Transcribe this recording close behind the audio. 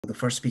The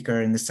first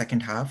speaker in the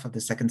second half of the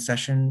second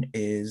session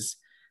is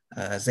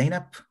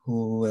Zeynep,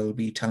 who will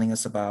be telling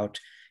us about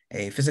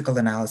a physical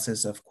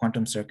analysis of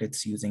quantum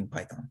circuits using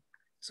Python.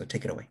 So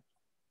take it away.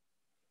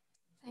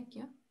 Thank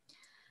you.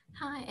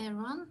 Hi,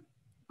 everyone.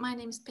 My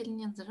name is Pelin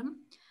Yıldırım.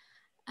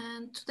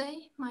 And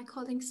today, my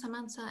colleague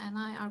Samantha and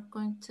I are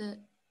going to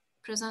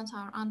present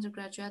our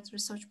undergraduate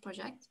research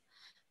project,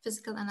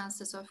 Physical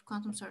Analysis of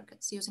Quantum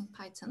Circuits using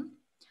Python.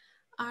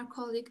 Our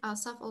colleague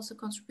Asaf also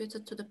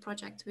contributed to the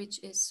project, which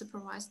is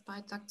supervised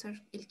by Dr.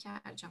 İlker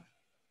Ercan.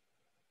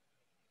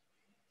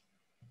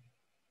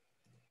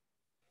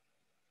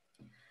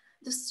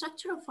 The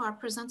structure of our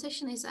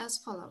presentation is as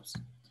follows.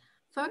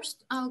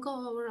 First, I'll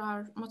go over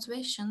our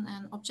motivation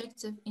and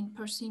objective in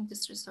pursuing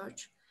this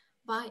research,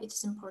 why it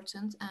is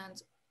important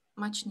and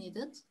much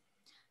needed.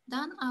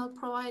 Then I'll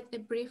provide a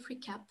brief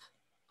recap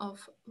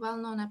of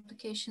well-known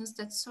applications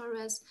that serve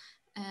as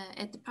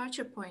a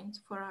departure point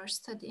for our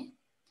study,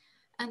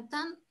 and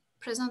then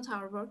present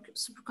our work,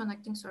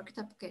 superconducting circuit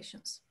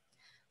applications.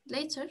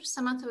 Later,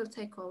 Samantha will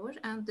take over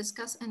and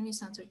discuss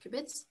NV-center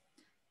qubits,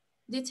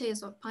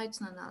 details of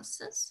Python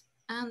analysis,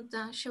 and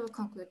she will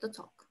conclude the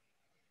talk.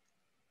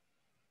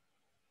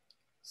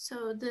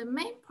 So the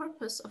main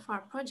purpose of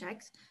our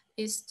project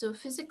is to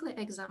physically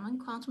examine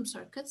quantum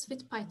circuits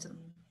with Python,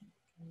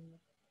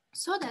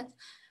 so that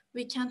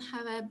we can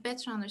have a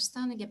better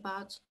understanding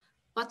about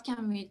what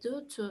can we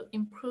do to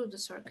improve the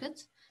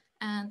circuit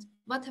and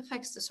what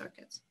affects the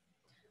circuit.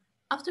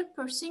 After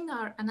pursuing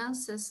our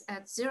analysis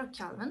at 0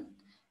 Kelvin,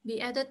 we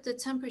added the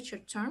temperature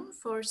term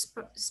for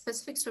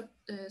specific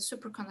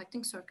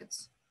superconducting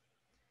circuits.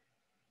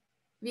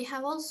 We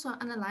have also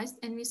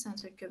analyzed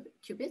NV-center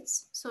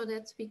qubits so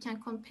that we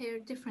can compare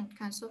different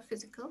kinds of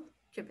physical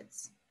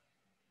qubits.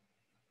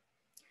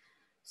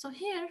 So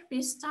here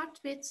we start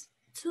with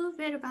two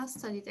very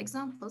well-studied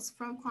examples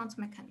from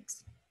quantum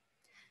mechanics.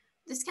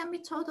 This can be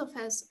thought of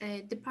as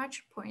a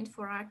departure point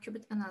for our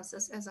qubit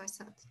analysis, as I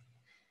said.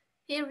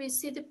 Here we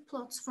see the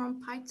plots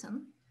from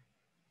Python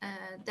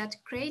that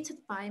created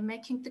by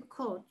making the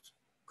code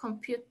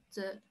compute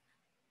the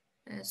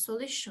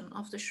solution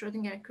of the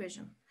Schrödinger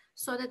equation,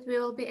 so that we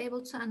will be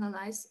able to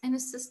analyze any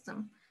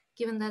system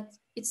given that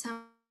its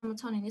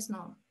Hamiltonian is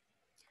known.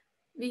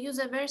 We use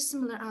a very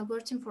similar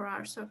algorithm for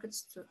our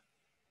circuits too.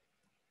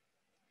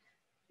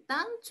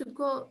 Then, to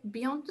go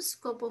beyond the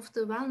scope of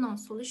the well-known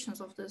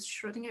solutions of the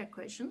Schrödinger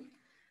equation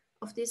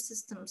of these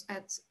systems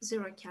at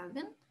 0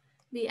 Kelvin,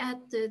 we add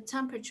the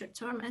temperature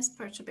term as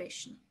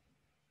perturbation.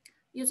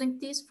 Using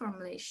this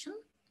formulation,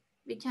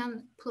 we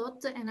can plot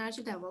the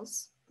energy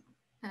levels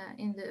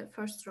in the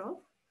first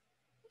row,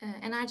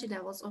 energy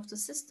levels of the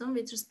system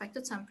with respect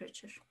to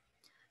temperature.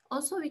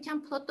 Also, we can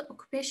plot the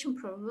occupation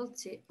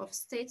probability of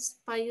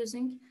states by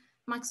using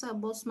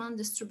Maxwell-Boltzmann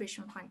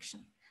distribution function.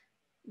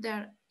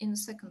 There in the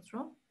second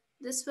row.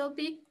 This will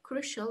be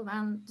crucial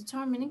when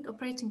determining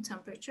operating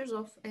temperatures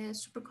of a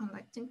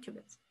superconducting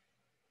qubit.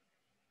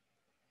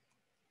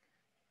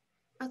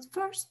 But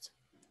first,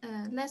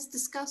 let's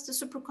discuss the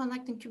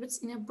superconducting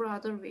qubits in a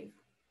broader view.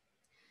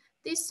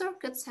 These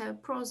circuits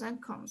have pros and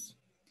cons.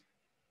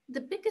 The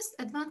biggest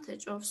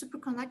advantage of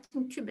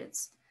superconducting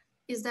qubits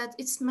is that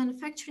its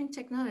manufacturing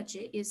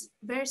technology is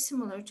very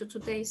similar to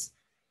today's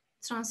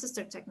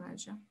transistor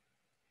technology.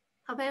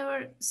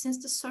 However, since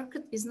the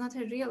circuit is not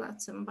a real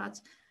atom, but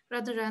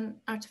rather an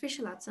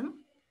artificial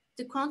atom,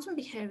 the quantum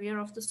behavior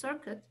of the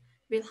circuit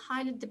will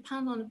highly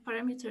depend on the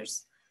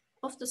parameters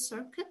of the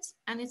circuit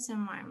and its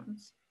environment.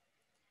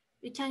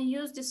 We can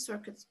use this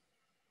circuit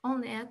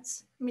only at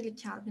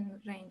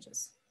millikelvin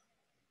ranges.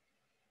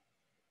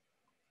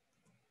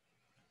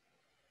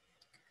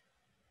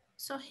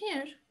 So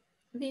here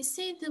we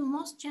see the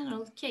most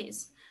general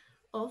case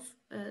of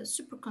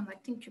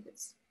superconducting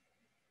qubits.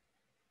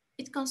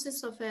 It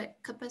consists of a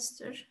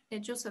capacitor, a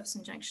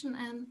Josephson junction,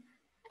 and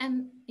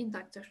an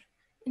inductor.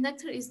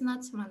 Inductor is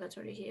not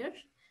mandatory here.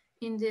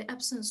 In the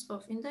absence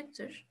of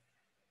inductor,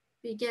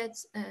 we get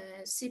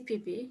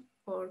CPB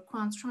or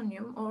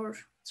quantronium or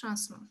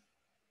transmon,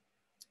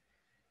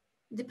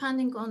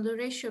 depending on the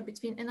ratio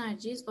between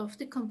energies of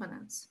the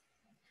components.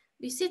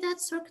 We see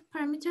that circuit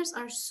parameters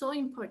are so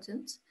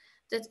important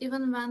that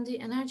even when the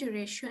energy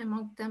ratio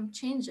among them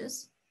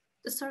changes,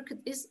 the circuit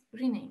is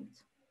renamed.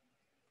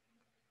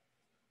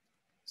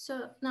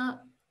 So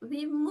now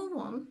we move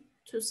on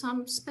to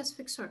some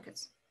specific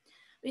circuits.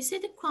 We see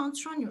the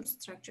quantronium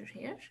structure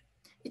here.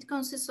 It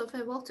consists of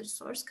a voltage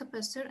source,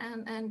 capacitor,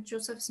 and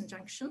Josephson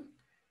junction,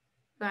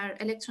 where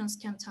electrons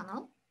can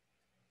tunnel.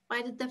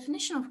 By the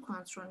definition of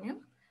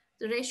quantronium,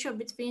 the ratio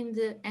between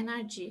the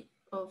energy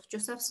of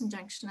Josephson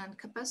junction and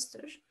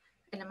capacitor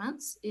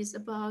elements is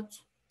about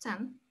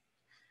 10.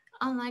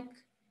 Unlike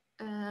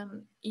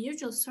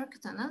usual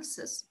circuit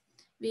analysis,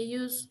 we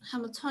use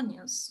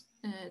Hamiltonians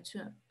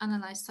to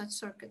analyze such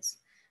circuits.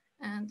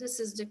 And this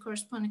is the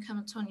corresponding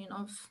Hamiltonian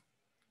of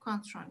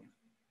quantronium.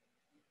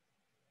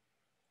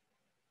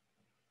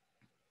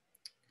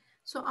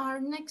 So our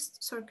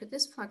next circuit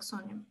is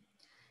fluxonium.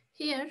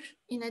 Here,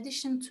 in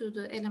addition to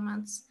the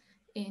elements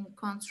In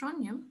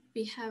quantronium,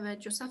 we have a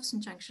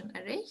Josephson junction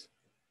array.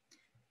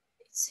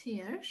 It's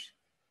here,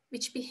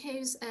 which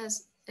behaves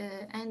as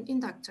an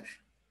inductor.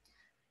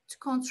 To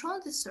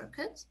control this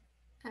circuit,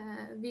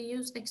 we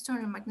use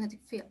external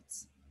magnetic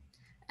fields,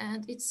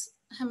 and its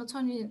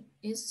Hamiltonian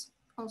is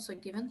also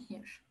given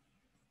here.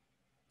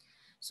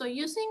 So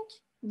using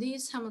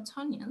these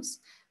Hamiltonians,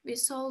 we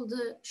solve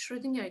the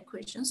Schrödinger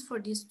equations for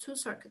these two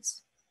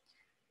circuits,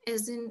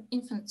 as in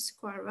infinite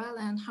square well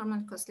and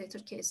harmonic oscillator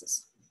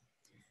cases.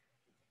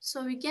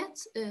 So we get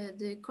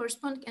the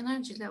corresponding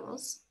energy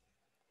levels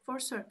for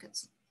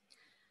circuits.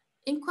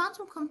 In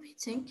quantum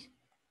computing,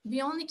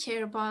 we only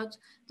care about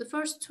the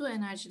first two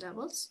energy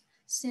levels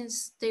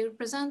since they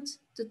represent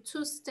the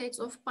two states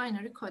of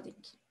binary coding.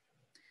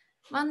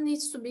 One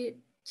needs to be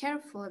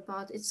careful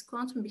about its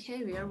quantum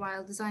behavior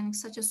while designing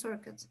such a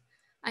circuit.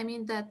 I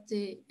mean that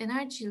the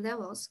energy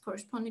levels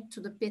corresponding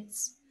to the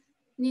bits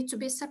need to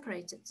be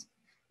separated.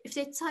 If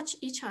they touch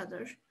each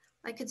other,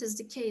 like it is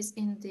the case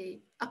in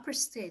the upper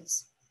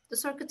states, the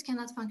circuit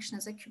cannot function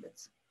as a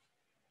qubit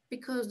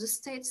because the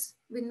states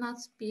will not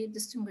be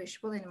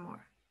distinguishable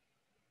anymore.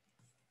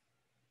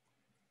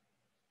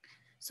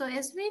 So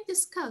as we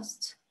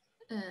discussed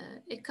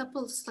a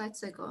couple of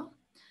slides ago,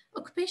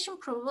 occupation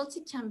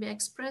probability can be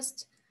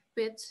expressed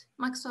with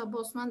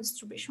Maxwell-Boltzmann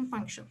distribution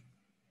function.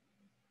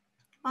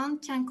 One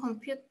can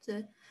compute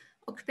the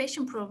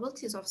occupation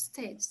probabilities of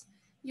states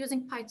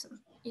using Python.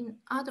 In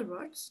other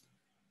words,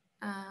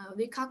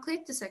 we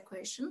calculate this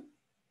equation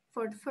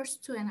for the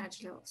first two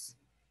energy levels.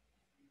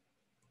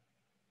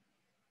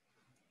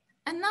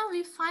 And now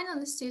we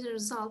finally see the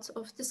result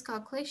of this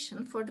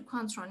calculation for the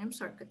quantronium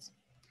circuit.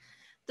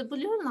 The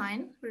blue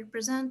line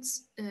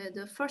represents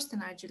the first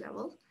energy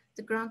level,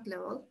 the ground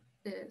level,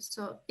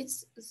 so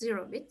it's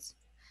 0 bit.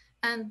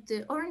 And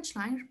the orange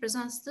line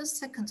represents the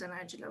second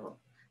energy level,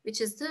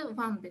 which is the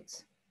 1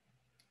 bit.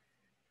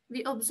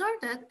 We observe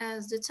that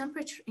as the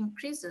temperature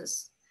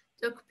increases,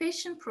 the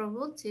occupation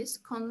probabilities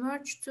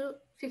converge to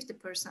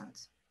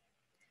 50%.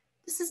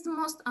 This is the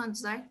most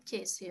undesired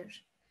case here,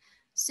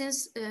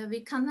 since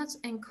we cannot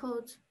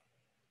encode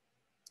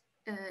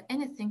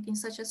anything in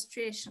such a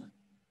situation.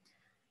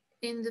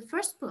 In the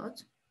first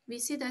plot, we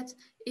see that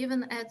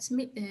even at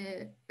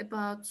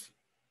about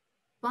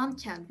 1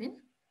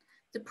 Kelvin,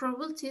 the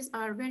probabilities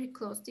are very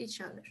close to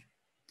each other.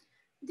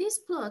 These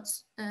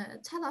plots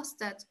tell us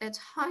that at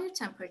higher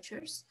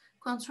temperatures,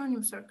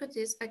 quantronium circuit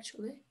is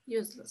actually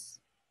useless.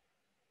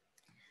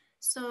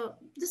 So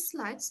this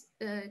slide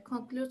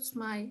concludes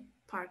my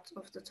part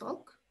of the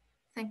talk.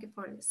 Thank you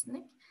for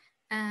listening.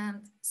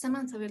 And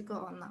Samantha will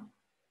go on now.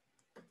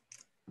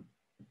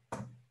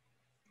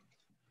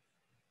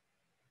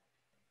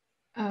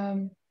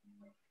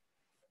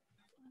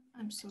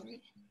 I'm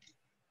sorry.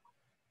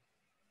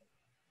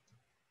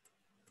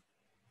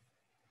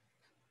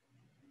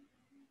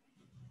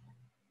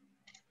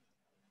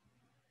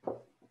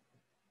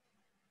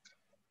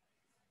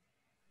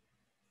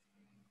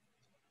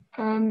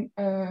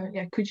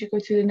 Yeah, could you go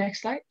to the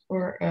next slide,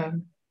 or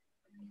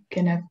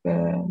can I have,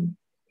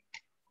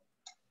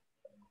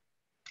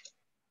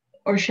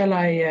 or shall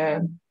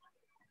I?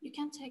 You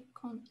can take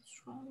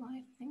control,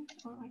 I think,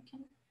 or I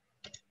can.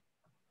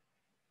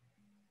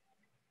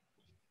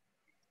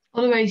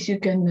 Otherwise, you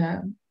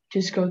can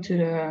just go to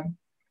the.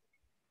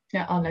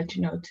 Yeah, I'll let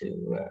you know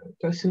to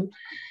go through.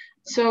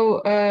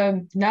 So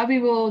now we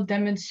will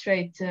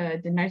demonstrate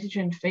the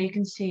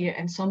Nitrogen-Vacancy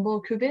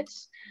ensemble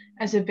qubits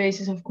as a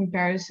basis of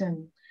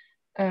comparison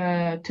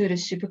to the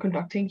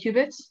superconducting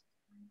qubits.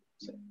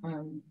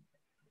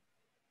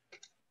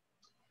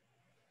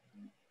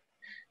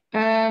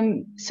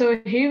 So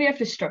here we have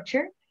the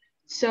structure.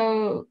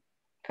 So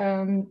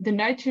the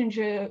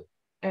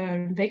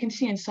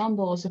Nitrogen-Vacancy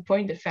ensemble is a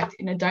point effect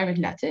in a diamond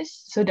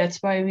lattice. So that's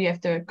why we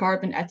have the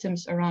carbon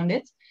atoms around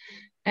it.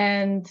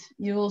 And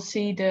you will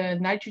see the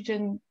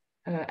nitrogen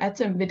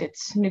atom with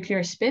its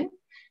nuclear spin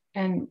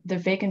and the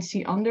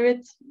vacancy under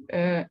it.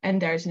 And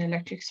there's an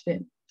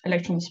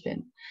electron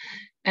spin.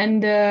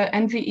 And the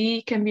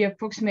NVE can be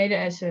approximated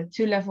as a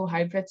two-level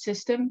hybrid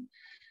system.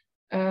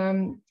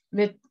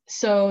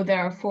 So there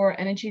are 4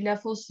 energy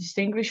levels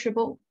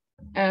distinguishable.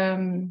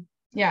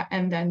 Yeah,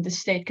 and then the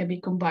state can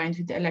be combined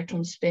with the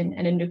electron spin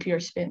and a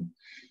nuclear spin.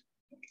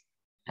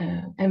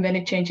 And when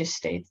it changes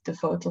state, the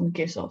photon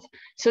gives off.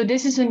 So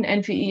this is an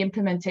NVE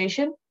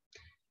implementation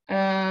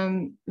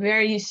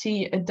where you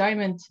see a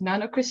diamond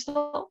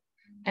nanocrystal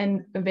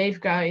and a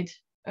waveguide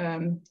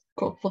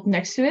coupled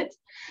next to it,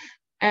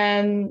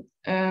 and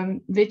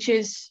which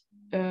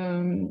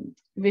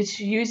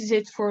uses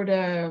it for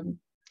the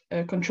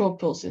control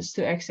pulses,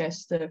 to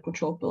access the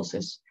control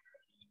pulses.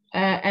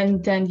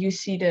 And then you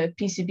see the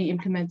PCB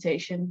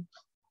implementation.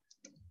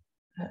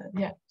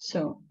 Yeah,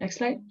 so next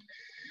slide.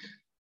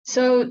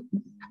 So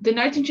the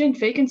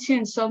Nitrogen-Vacancy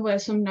ensemble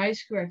has some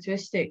nice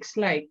characteristics,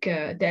 like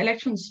the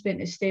electron spin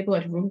is stable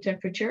at room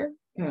temperature,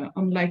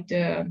 unlike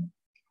the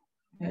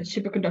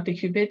superconducting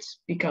qubits,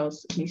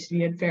 because it needs to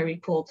be at very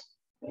cold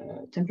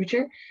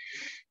temperature.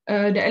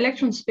 The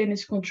electron spin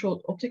is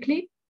controlled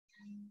optically.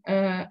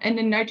 And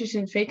the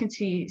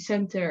Nitrogen-Vacancy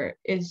center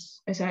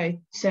is, as I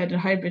said, a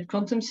hybrid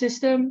quantum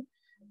system,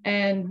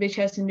 and which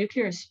has a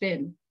nuclear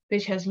spin,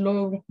 which has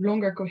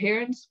longer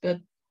coherence, but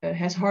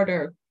has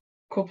harder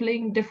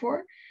coupling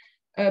therefore.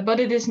 But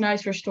it is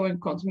nice for storing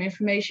quantum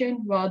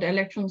information, while the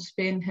electron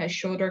spin has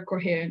shorter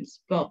coherence,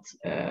 but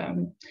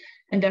and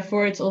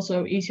therefore it's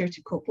also easier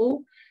to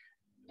couple.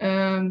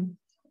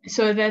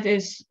 So that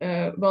is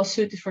well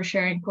suited for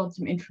sharing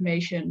quantum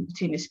information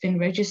between the spin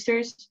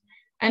registers.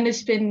 And the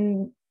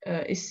spin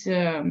there's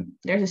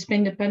a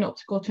spin-dependent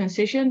optical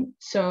transition,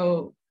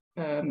 so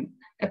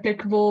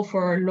applicable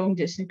for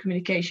long-distance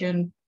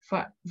communication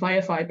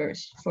via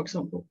fibers, for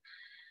example.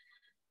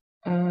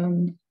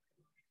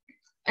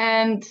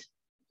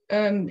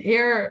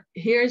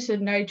 Here's a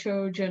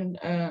nitrogen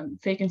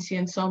vacancy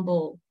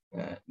ensemble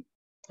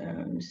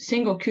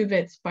single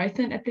qubit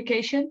Python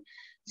application.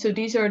 So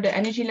these are the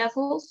energy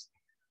levels.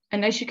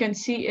 And as you can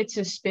see, it's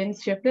a spin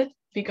triplet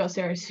because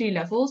there are 3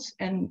 levels,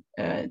 and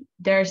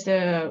there's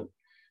the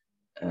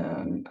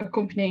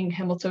accompanying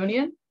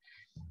Hamiltonian.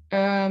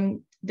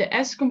 The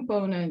S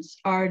components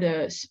are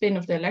the spin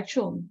of the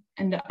electron,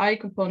 and the I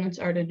components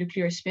are the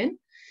nuclear spin.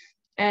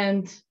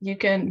 And you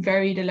can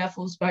vary the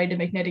levels by the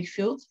magnetic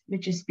field,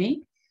 which is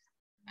B.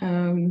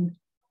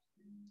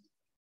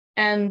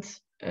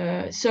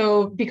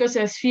 So because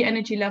there's 3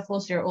 energy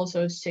levels, there are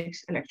also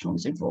 6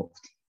 electrons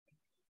involved.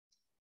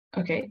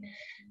 Okay,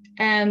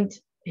 and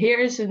here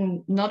is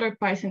another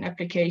Python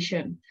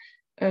application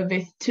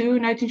with 2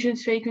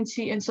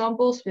 nitrogen-vacancy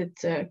ensembles with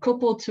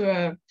coupled to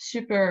a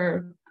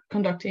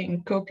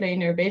superconducting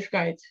coplanar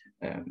waveguide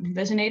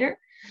resonator.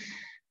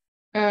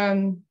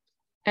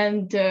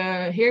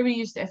 Here we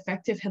use the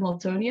effective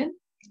Hamiltonian,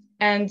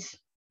 and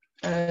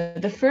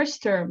the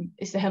first term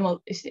is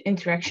the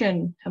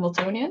interaction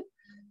Hamiltonian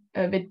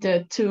with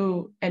the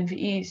 2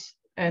 NVEs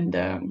and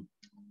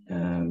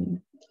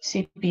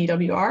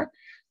CPWR.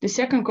 The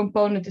second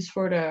component is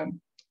for the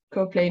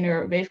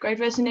coplanar waveguide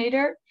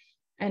resonator,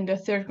 and the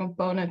third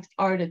component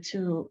are the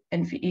 2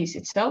 NVEs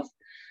itself.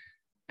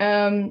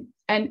 And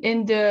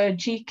in the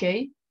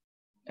GK,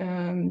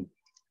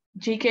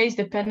 GK is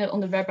dependent on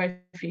the Rabbi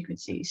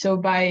frequency. So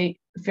by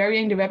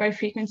varying the Rabbi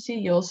frequency,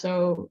 you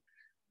also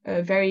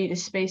vary the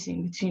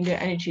spacing between the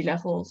energy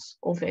levels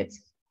of it.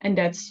 And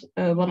that's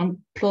what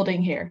I'm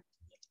plotting here.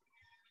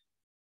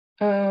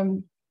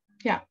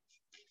 Yeah.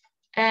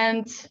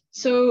 And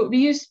so we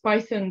use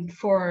Python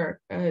for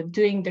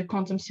doing the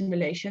quantum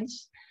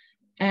simulations.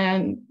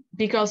 And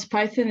because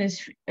Python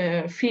is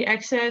free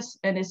access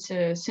and it's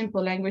a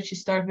simple language to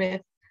start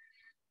with,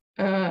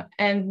 there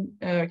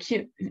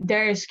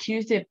is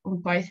Qtip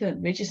on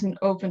Python, which is an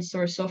open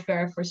source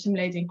software for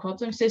simulating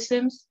quantum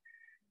systems,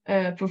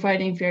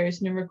 providing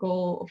various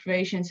numerical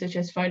operations such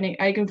as finding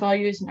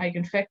eigenvalues and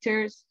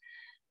eigenvectors.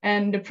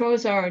 And the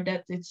pros are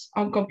that it's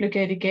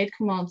uncomplicated gate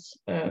commands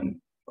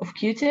of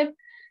Qtip,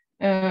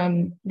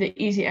 the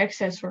easy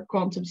access for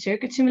quantum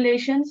circuit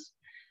simulations.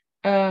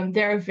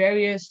 There are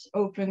various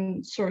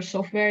open source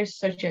softwares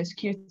such as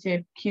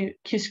Qtip,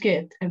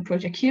 Qiskit, and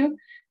Project Q,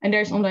 and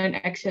there's online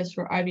access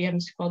for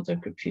IBM's quantum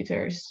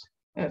computers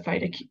via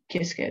the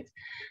Qiskit.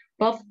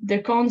 But the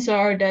cons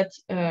are that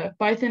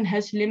Python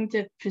has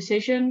limited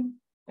precision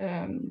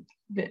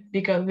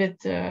because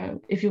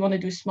if you want to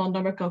do small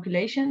number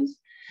calculations,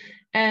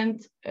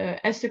 and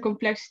as the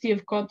complexity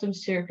of quantum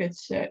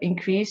circuits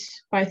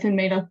increase, Python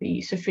may not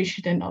be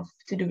sufficient enough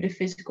to do the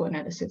physical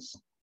analysis.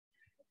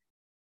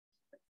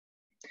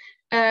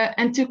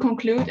 And to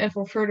conclude, and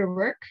for further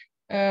work,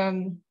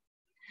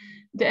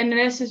 the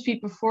analysis we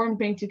perform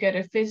bring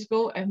together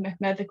physical and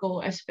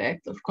mathematical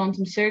aspect of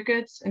quantum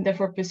circuits, and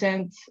therefore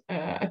present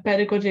a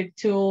pedagogic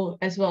tool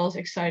as well as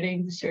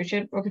exciting research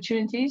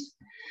opportunities.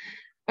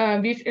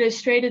 We've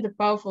illustrated the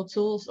powerful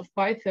tools of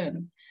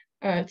Python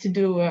to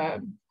do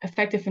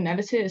effective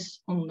analysis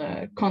on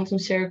the quantum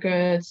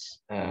circuits,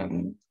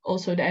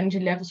 also the energy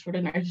levels for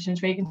the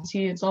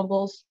nitrogen-vacancy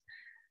ensembles.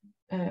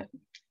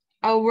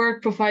 Our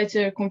work provides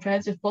a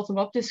comprehensive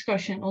bottom-up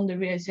discussion on the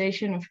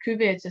realization of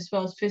qubits as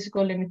well as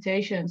physical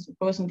limitations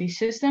imposed on these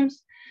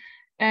systems.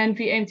 And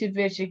we aim to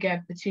bridge the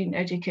gap between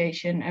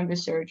education and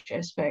research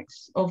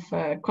aspects of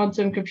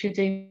quantum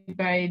computing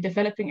by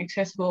developing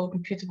accessible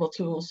computable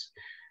tools,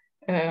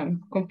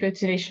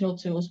 computational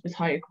tools with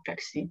higher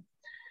complexity.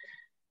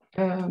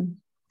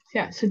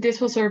 Yeah, so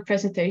this was our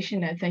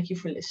presentation, and thank you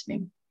for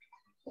listening.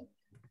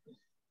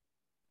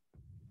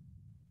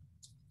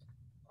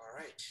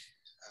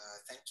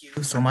 Thank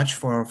you so much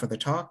for the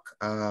talk,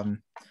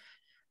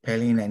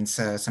 Pelin and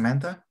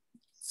Samantha.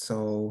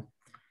 So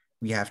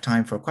we have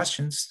time for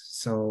questions.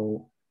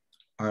 So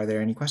are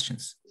there any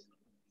questions?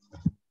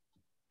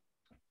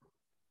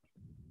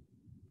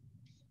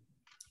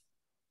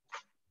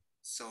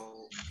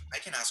 So I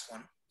can ask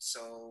one.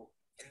 So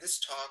in this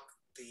talk,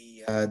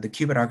 the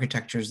qubit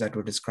architectures that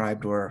were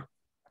described were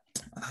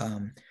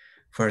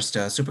first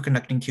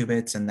superconducting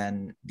qubits, and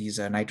then these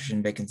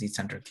nitrogen vacancy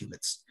center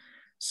qubits.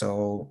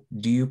 So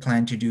do you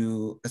plan to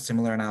do a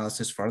similar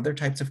analysis for other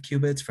types of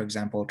qubits, for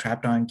example,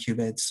 trapped ion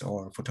qubits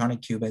or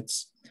photonic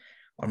qubits?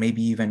 or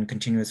maybe even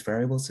continuous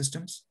variable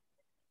systems?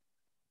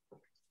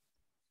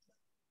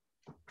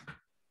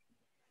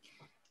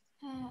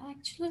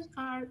 Actually,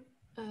 our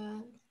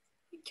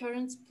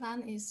current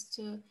plan is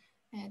to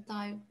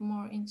dive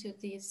more into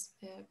these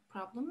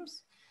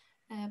problems,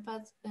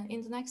 but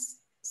in the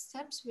next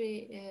steps,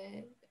 we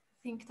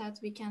think that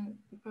we can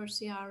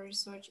pursue our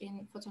research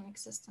in photonic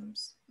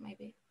systems,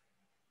 maybe.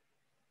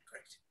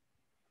 Great.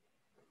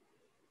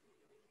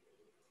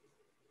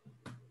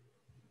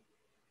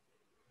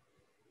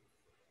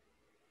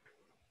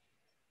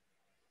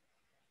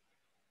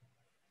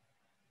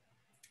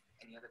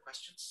 Any other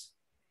questions?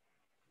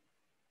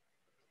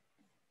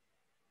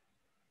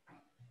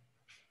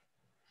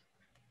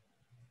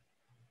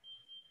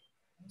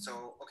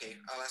 So, okay,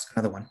 I'll ask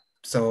another one.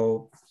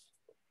 So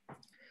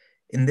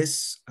in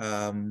this,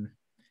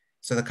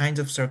 so the kinds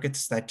of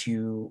circuits that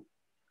you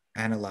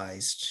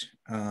analyzed,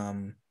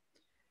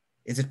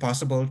 is it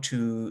possible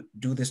to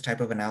do this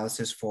type of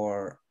analysis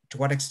for, to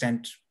what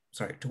extent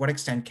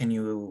can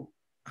you,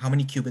 how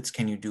many qubits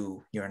can you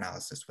do your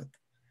analysis with?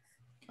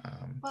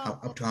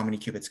 Up to how many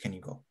qubits can you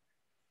go?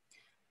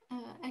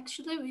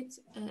 Actually, with,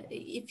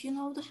 if you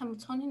know the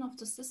Hamiltonian of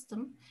the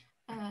system,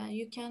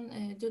 you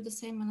can do the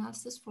same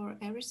analysis for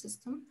every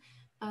system.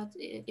 But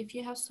if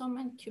you have so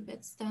many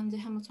qubits, then the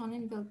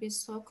Hamiltonian will be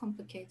so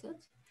complicated.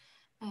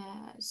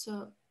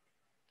 The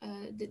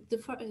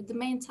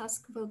main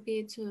task will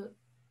be to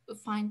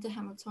find the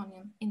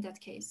Hamiltonian in that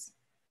case.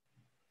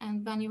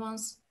 And when you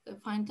once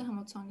find the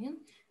Hamiltonian,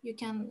 you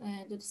can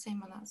do the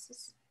same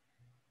analysis.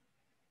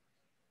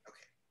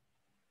 Okay.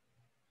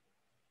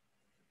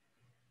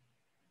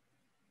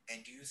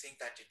 And do you think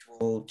that it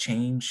will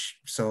change?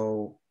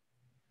 So,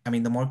 I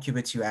mean, the more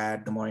qubits you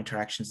add, the more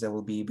interactions there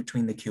will be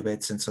between the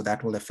qubits. And so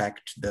that will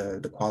affect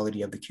the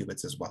quality of the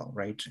qubits as well,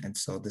 right? And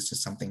so this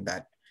is something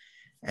that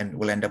and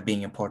will end up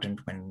being important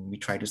when we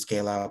try to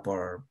scale up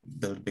or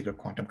build bigger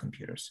quantum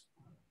computers.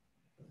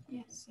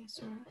 Yes, yes,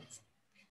 you're right.